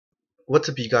What's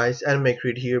up, you guys? Anime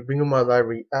Creed here, bringing my live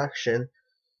reaction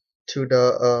to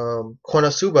the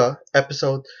Konosuba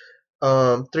episode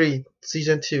 3,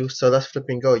 season 2. So let's flip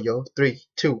and go, yo. 3,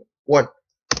 2, 1.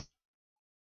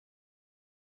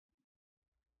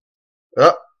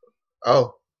 Oh,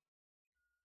 oh,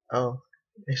 oh,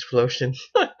 explosion.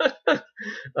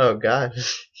 Oh god.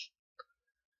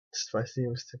 Spicy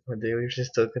mistake. My daily routine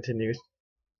still continues.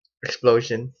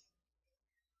 Explosion.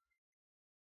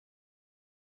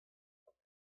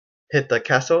 Hit the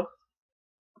castle.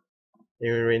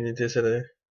 Even ran into the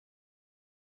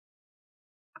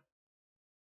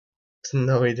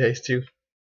snowy days too.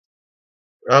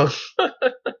 Oh,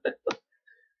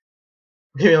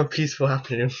 maybe on peaceful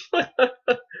afternoon.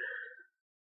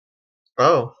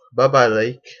 Oh, bye bye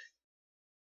lake.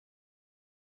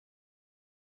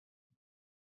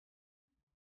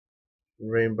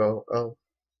 Rainbow. Oh.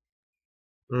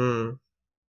 Hmm.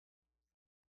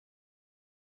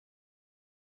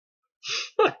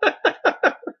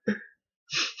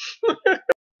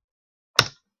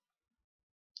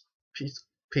 Peace,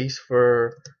 peace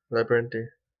for labyrinth.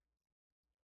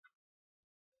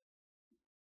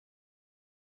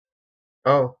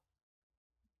 Oh,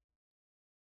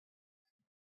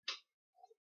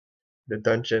 the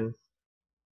dungeon.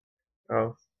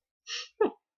 Oh,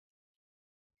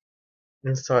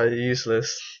 inside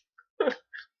useless.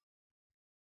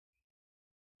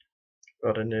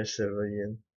 Ordinary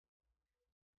civilian.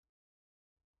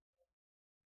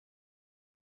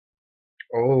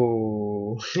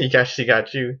 Oh, she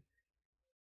got you.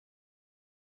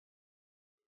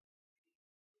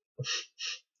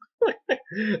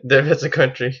 There is a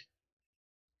country.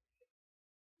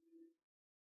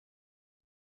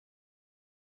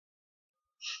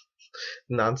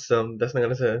 Non-some. That's not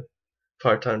gonna say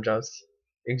part-time jobs.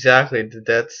 Exactly.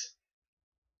 That's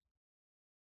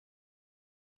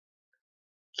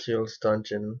kills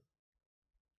dungeon.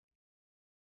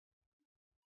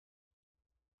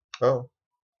 Oh,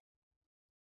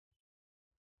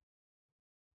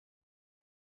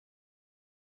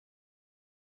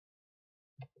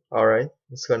 all right.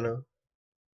 It's gonna.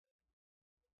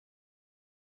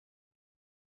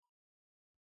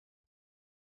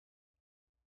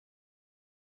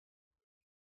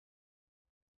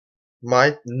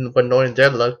 Might, but knowing their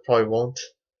luck, probably won't.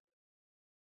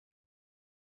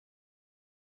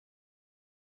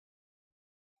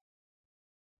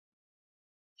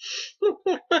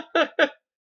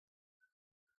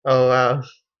 Oh wow.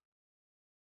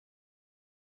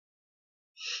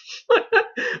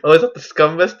 Oh, is that the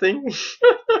scumbag thing?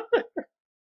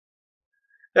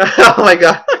 Oh my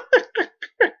god.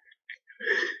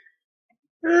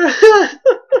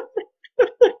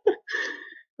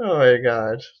 Oh my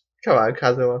god. Come on,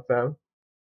 Kazuma fam.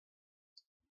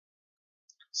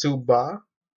 Suba?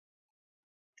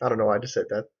 I don't know why I just said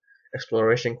that.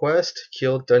 Exploration quest,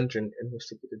 kill dungeon,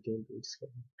 investigate the dangerous.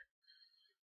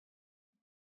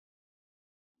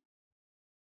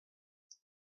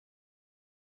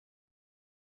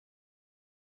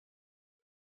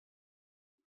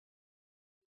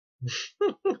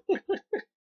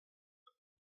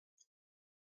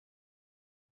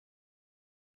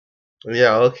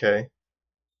 Yeah, okay.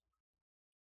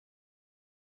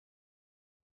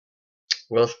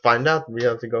 Well, let's find out. We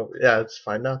have to go. Yeah, let's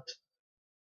find out.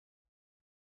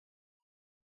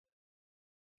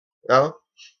 Oh,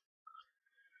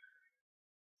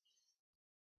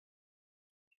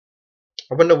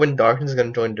 I wonder when Darkness is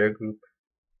gonna join their group.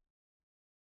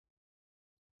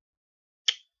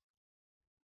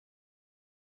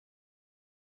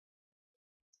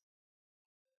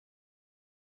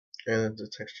 And the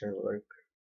texture, like,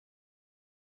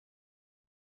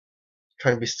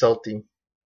 trying to be stealthy.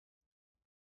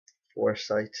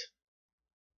 Foresight.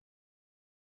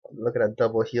 Look at that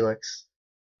double helix.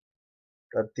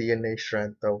 That DNA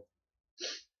strand, though.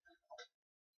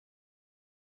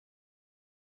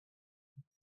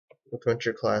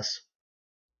 Adventure class.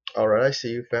 Alright, I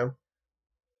see you, fam.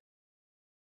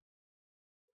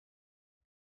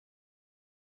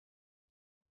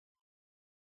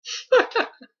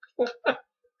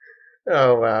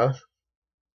 Oh, wow.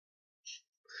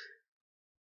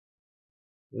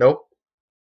 Nope.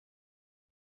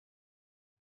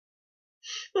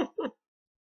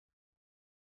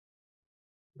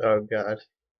 Oh, God.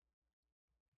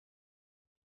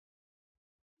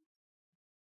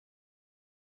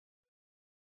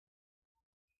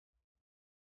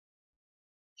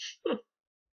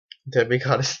 Debbie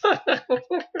got us.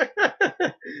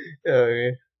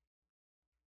 Okay.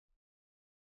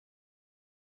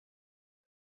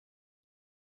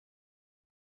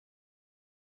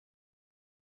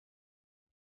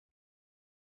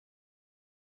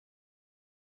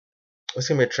 It's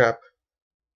gonna be a trap.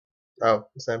 Oh,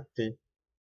 it's empty.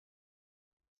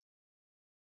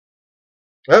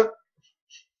 Oh,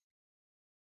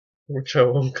 which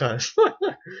one kind?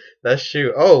 That's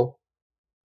true. Oh,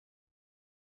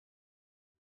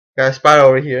 got a spider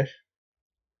over here.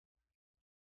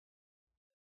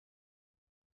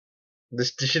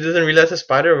 She doesn't realize a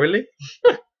spider, really?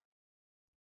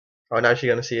 Oh, now she's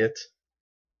gonna see it.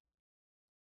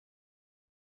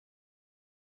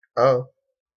 Oh.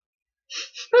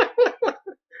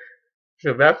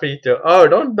 Feel bad for you too. Oh,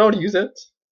 don't use it.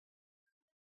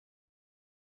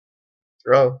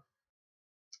 Oh,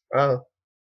 oh,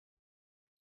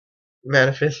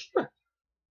 manifest.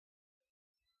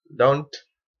 Don't.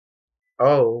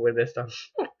 Oh, with this stuff.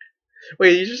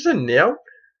 Wait, you just said nail?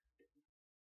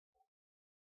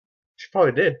 She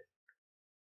probably did.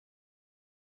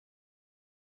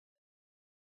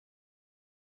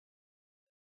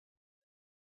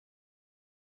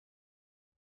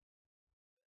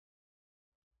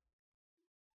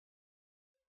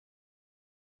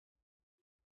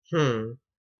 Hmm.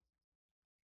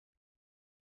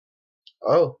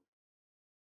 Oh,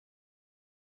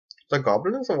 the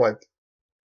goblins or what?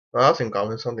 Oh, I was thinking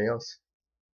goblins, something else.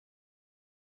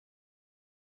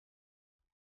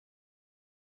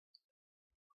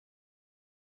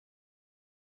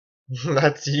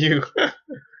 That's you.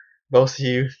 Both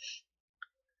you.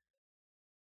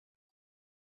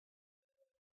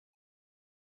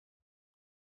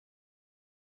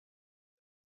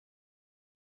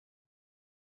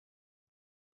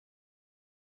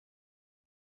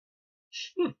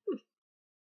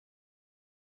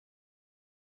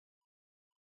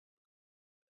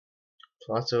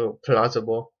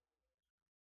 Plausible.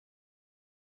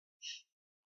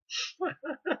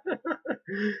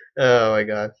 Oh my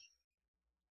god.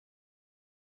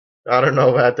 I don't know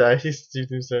about that. He's too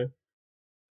soon.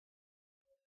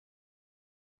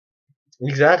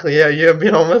 Exactly. Yeah, you've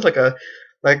been almost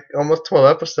like almost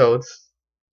 12 episodes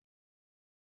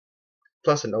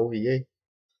plus an OVA.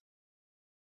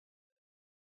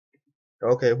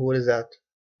 Okay, who is that?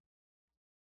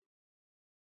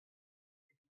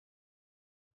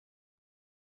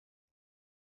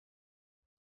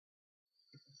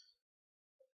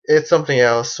 It's something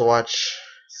else. Watch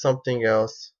something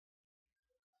else.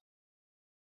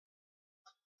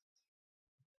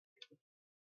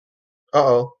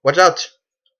 Uh-oh. Watch out.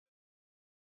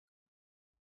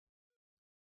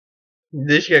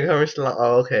 Did she get covered?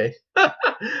 Oh, okay.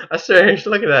 I swear,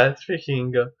 look at that.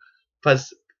 Freaking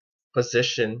pos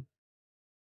position.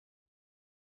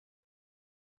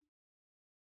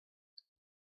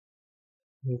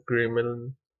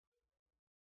 Gremlin.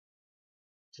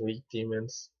 Weak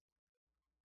demons.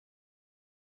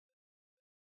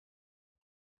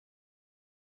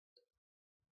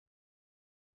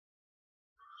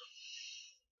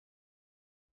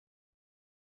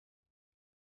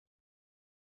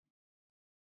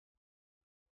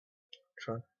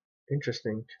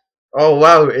 Interesting. Oh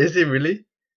wow, is it really?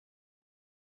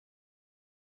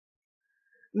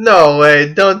 No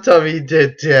way, don't tell me he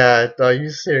did that. Are you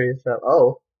serious now?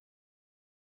 Oh.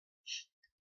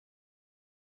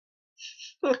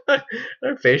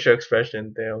 Her facial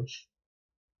expression, damn.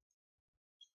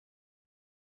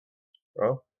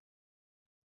 Oh.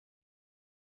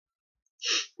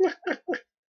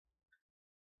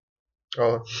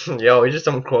 Oh. Yo, we just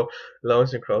some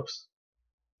loans and crops.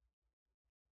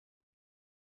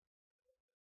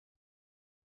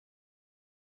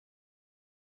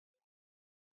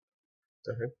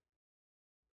 The heck?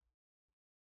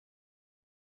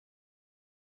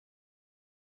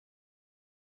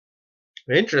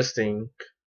 Interesting.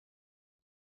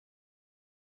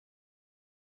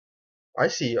 I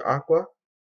see you, Aqua.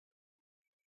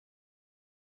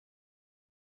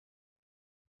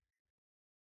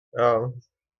 Oh.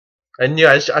 I knew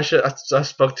I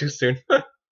spoke too soon.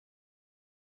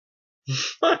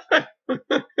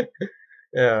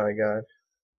 Oh my god.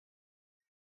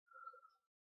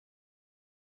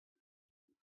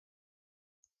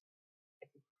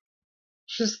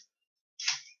 Just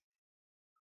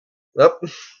up.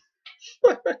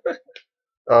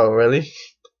 Oh really?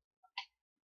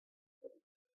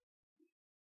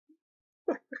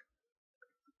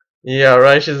 Yeah,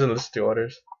 right. She's in the two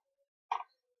orders.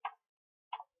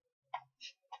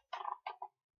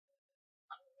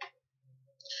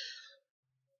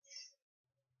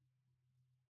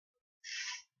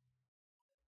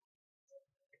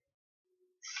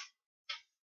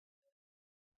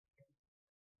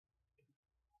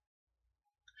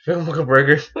 Film like a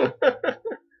burger.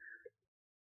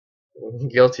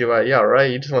 Guilty, right? Yeah,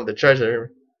 right. You just want the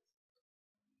treasure.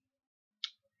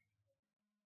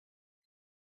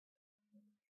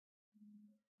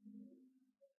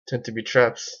 tend to be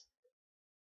traps.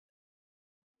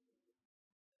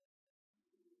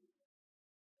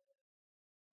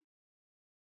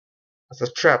 It's a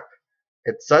trap.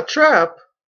 It's a trap.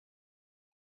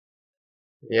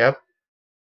 Yep.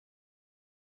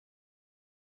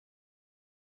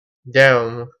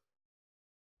 Damn.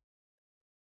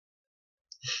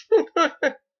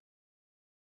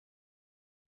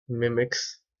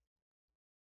 Mimics.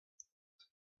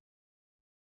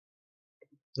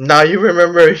 Now you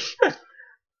remember.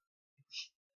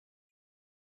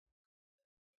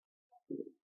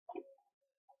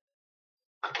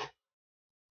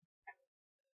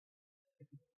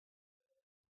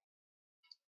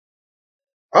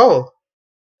 Oh,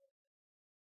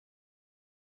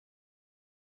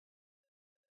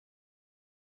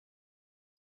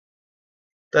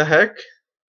 the heck?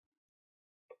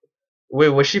 Wait,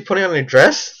 was she putting on a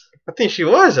dress? I think she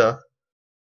was,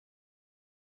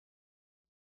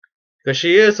 because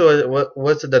she is.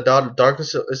 What's the daughter?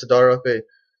 Darkness is the daughter of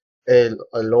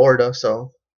a lord.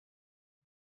 So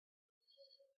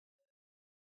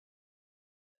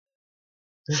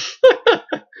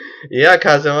yeah,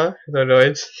 Kazuma. No, no,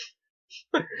 it's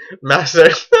master.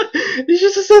 You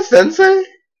should just say sensei.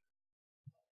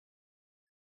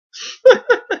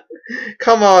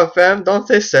 Come on, fam. Don't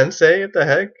say sensei. What the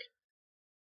heck?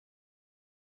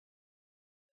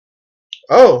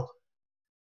 Oh,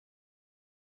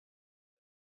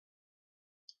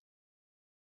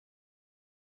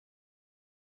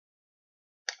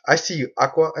 I see you,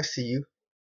 Aqua. I see you.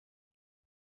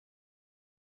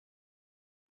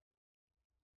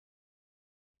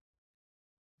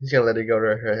 He's gonna let it go to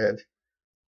her head.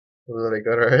 Let it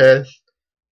go to her head.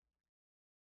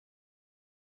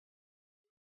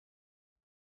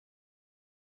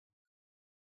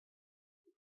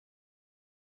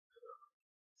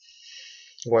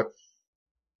 What?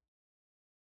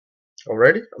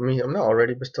 Already? I mean, I'm not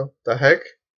already, but still. The heck?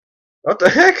 What the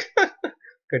heck?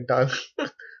 Good dog.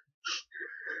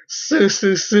 Sue,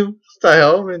 Sue, Sue. What the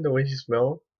hell, man? The way she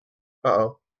smells. Uh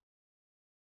oh.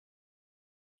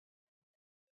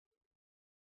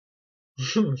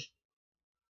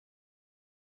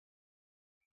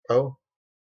 Oh.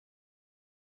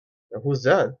 Who's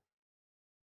that?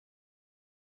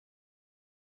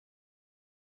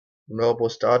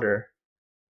 Noble's daughter.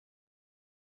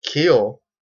 Keel.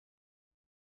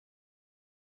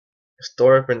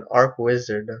 Store of an arc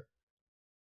wizard.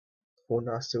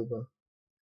 Funasuba.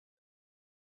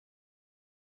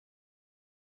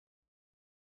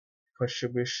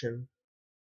 Contribution.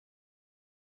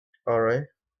 Alright.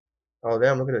 Oh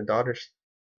damn, look at the daughters.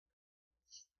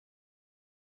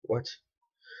 What?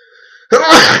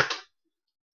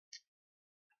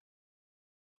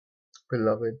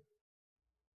 Beloved.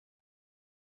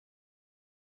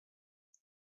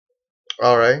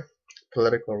 Alright.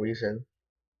 Political reason.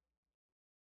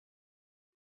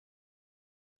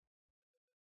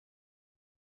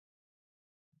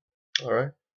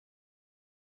 Alright.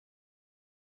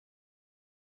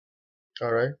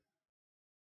 Alright.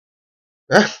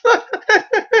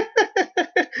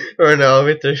 Or no,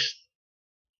 with this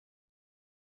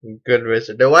good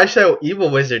wizard. Then why should I evil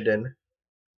wizard then?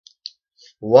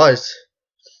 Was.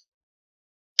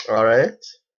 Alright.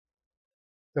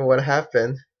 Then what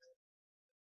happened?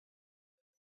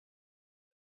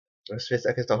 Let's face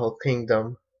against the whole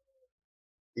kingdom.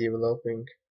 Developing.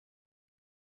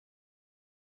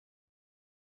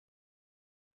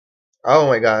 Oh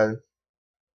my god.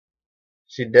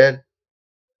 She did.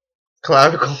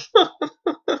 Clavicle.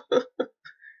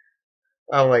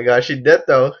 Oh my god, she did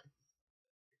though.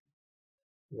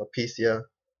 Lapicia.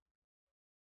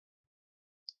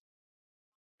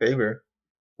 Favor.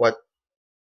 What?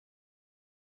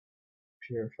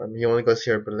 Purify. He only goes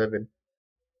here, beloved.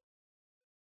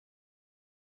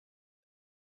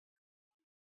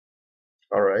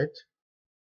 Alright.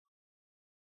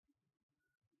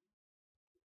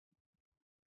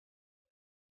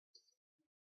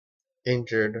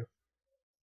 Injured.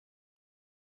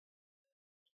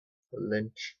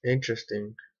 Lynch.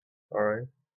 Interesting. Alright.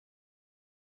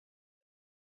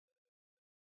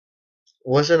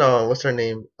 Wasn't what's her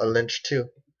name? A lynch too.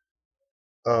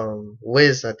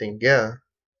 Wiz, I think, yeah.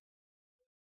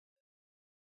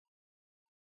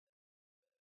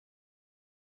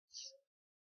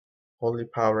 Holy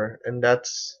power. And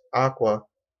that's Aqua.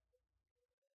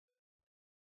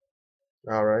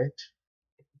 Alright.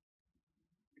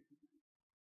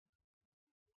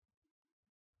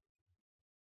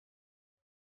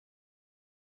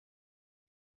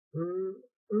 Mm,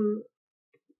 mm.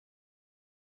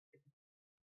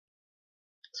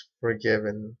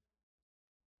 Forgiven.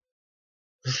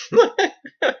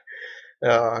 Oh,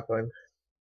 Aqua.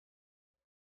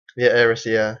 Yeah, Eris,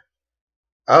 yeah.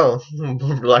 Oh,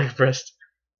 Black breast.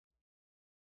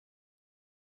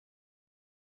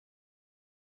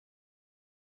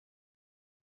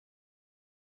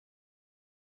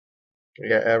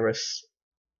 Yeah, Eris.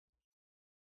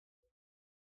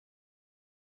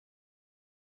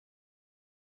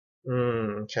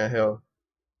 Can't help.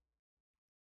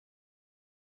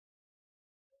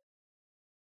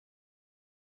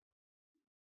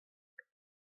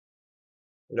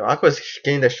 No, Aqua's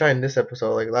getting the shine this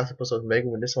episode. Like last episode was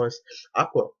Megan, but this one's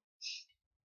Aqua.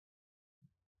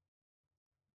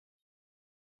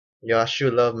 Yeah,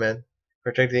 true love, man.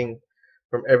 Protecting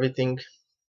from everything.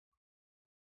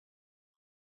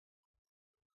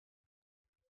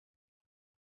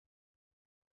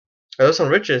 Oh, those some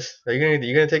riches. Are you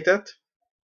gonna take that?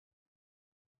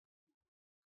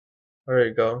 There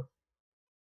you go.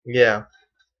 Yeah.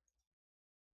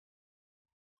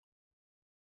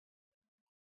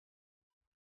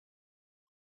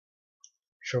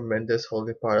 Tremendous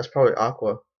holy power. That's probably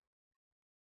Aqua.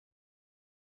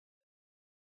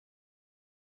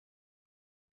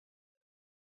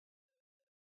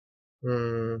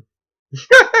 Hmm.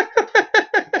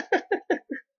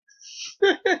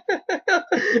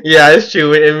 Yeah, it's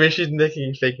true. I mean, she's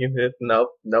taking it. Nope,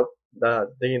 nope, not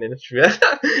taking it. It's true.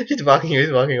 He's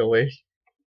walking away.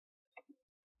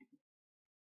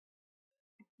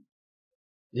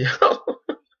 Yo.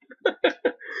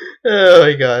 Oh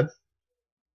my god.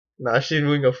 Nah, she's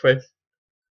moving a friend.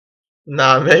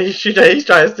 Nah, man, he's trying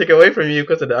to stick away from you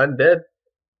because of the undead.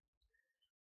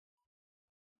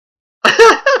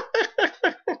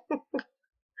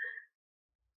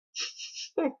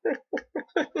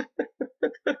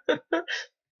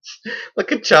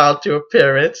 Like a child to a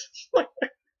parent.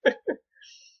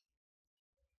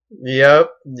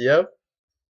 Yep, yep.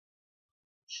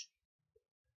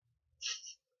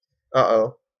 Uh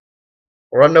oh.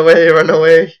 Run away, run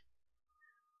away.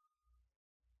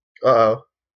 Uh oh.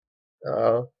 Uh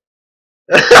oh.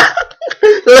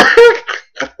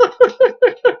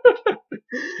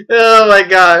 Oh my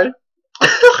god.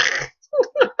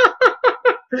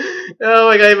 Oh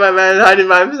my god, my man hiding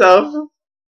by himself.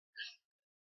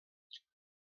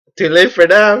 Too late for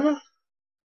them.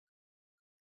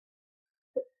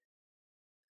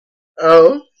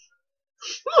 Oh.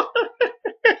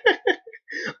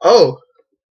 Oh.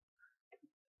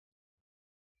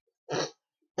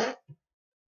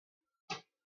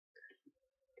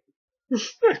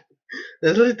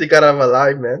 At least they got him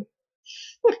alive, man.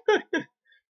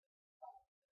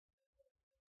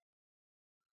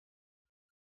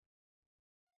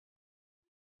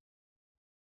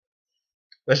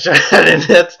 Let's try that in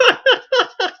it.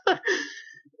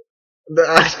 The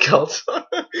art cult.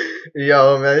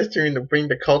 Yo, man, it's trying to bring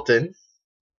the cult in.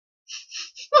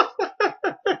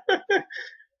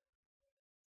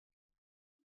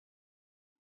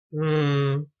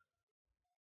 Hmm.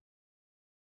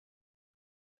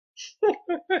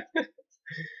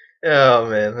 Oh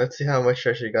man, let's see how much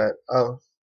treasure you got. Oh,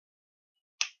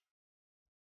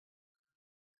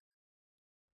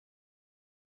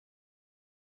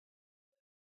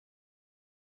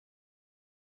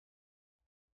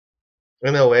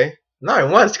 no way. Not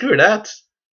in one. Screw that.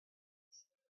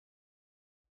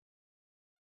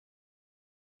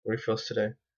 Refills today.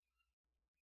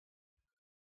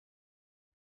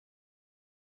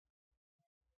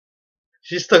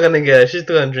 She's still gonna get it. She's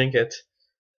still gonna drink it.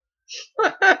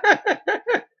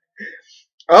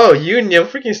 Oh, you and your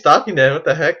freaking stalking there. What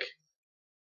the heck?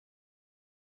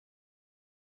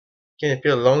 Can you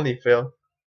feel lonely, Phil?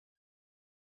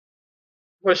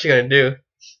 What's she gonna do?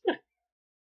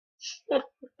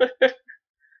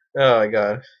 Oh my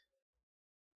god.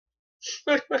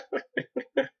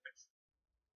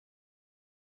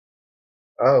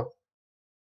 Oh,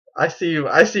 I see you.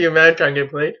 I see you, man, trying to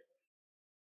get played.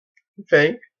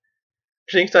 Fang.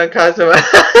 Drinks on Kazuma.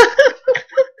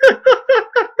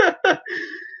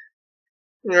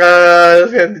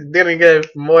 It's gonna get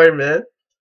more, man.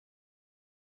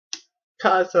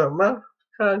 Kazuma.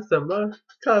 Kazuma.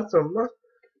 Kazuma.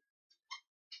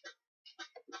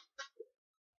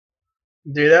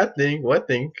 Do that thing. What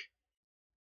thing?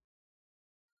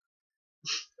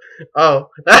 Oh.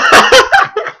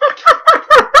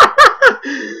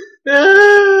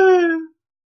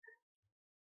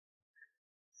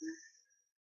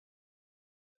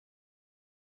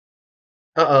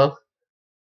 Uh-oh.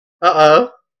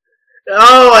 Uh-oh.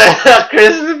 Oh my god,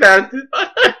 Chris is about to.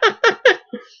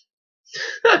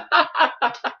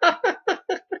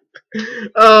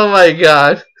 Oh my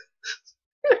god.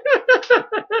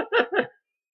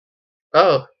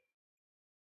 Oh.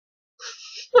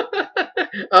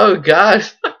 Oh god.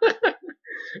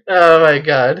 Oh my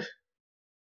god.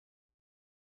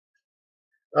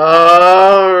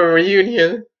 Oh,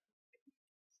 reunion.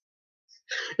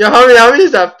 Yeah, how many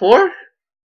is that? Four?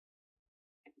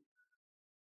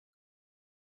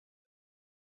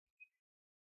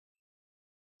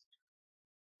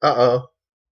 Uh-oh.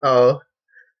 Uh-oh.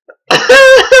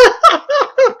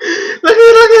 Look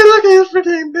at his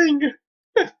freaking thing.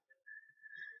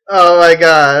 Oh my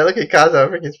god, look at Kaza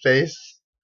freaking face.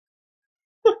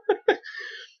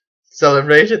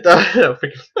 Celebration though. No,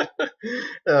 freaking.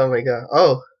 Oh my god.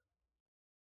 Oh.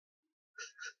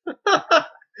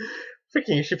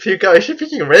 Freaking, is she puke out? Is she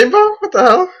peeking a rainbow? What the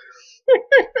hell?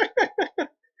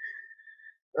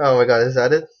 Oh my god, is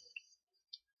that it?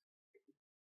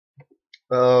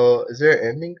 Oh, is there an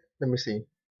ending? Let me see.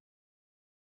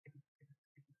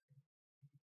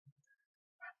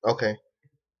 Okay.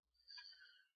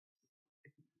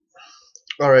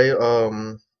 Alright,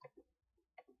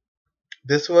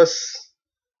 this was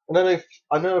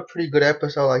another pretty good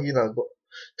episode, like, to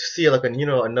see like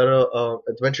another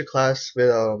adventure class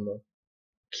with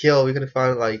Kyo. We could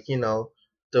find like,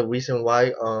 the reason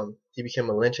why he became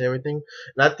a lynch and everything.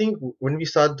 And I think when we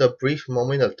saw the brief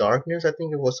moment of darkness, I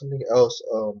think it was something else.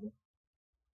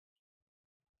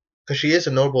 Because she is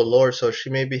a noble lord, so she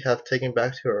maybe have taken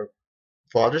back to her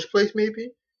father's place,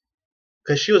 maybe.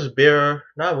 Because she was bare,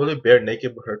 not really bare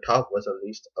naked, but her top was at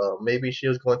least. Maybe she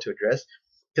was going to a dress.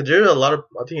 Because there are a lot of,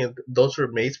 I think those were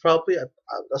maids probably.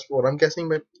 That's what I'm guessing.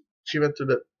 But she went through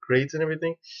the grades and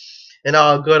everything.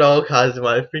 And good old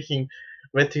Kazuma freaking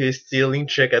went to his stealing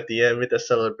trick at the end with the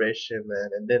celebration,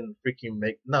 man. And then freaking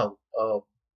make no,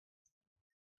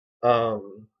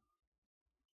 um,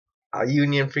 a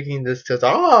union freaking just says,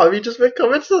 "Oh, we just make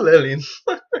comments to Lillian."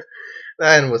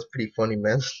 That was pretty funny,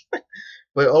 man.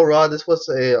 But overall, this was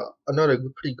another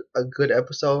pretty a good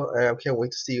episode, and I can't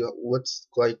wait to see what's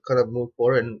like gonna move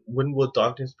forward, and when will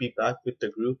Darkness be back with the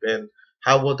group, and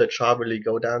how will the trial really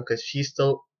go down? Because she's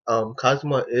still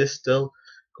Kazuma is still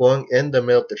going in the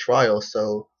middle of the trial,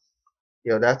 so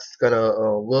that's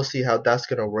gonna we'll see how that's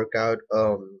gonna work out,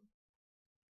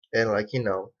 and like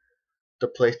the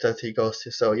place that he goes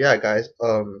to. So yeah, guys,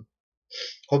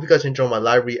 hope you guys enjoy my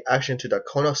live reaction to the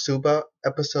Konosuba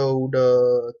episode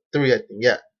 3, I think.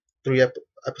 Yeah,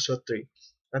 episode 3.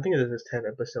 I think this is 10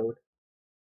 episode.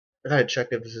 I gotta check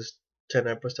if this is 10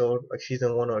 episode, like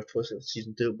season 1 or if it's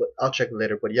season 2, but I'll check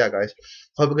later. But yeah, guys,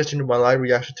 hope you guys enjoy my live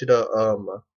reaction to the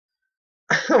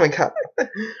oh my god,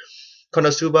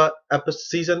 Konosuba episode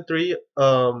season 3,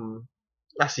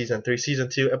 not season 3, season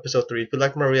 2, episode 3. If you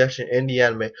like my reaction in the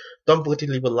anime, don't forget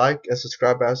to leave a like and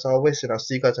subscribe as always, and I'll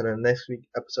see you guys in the next week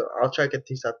episode. I'll try to get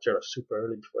these out there super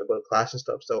early before I go to class and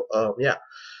stuff. So yeah,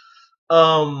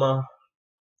 um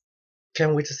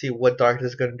can't wait to see what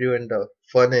Darkness is gonna do in the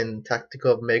fun and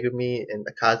tactical of Megumi and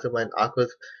Kazuma and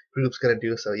Aqua's group's gonna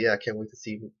do. So yeah, I can't wait to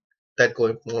see that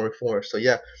going more and forward. So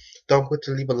yeah, don't forget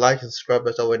to leave a like and subscribe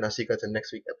as always, and I'll see you guys in the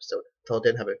next week episode. Till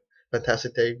then, have a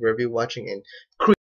fantastic day wherever you're watching, and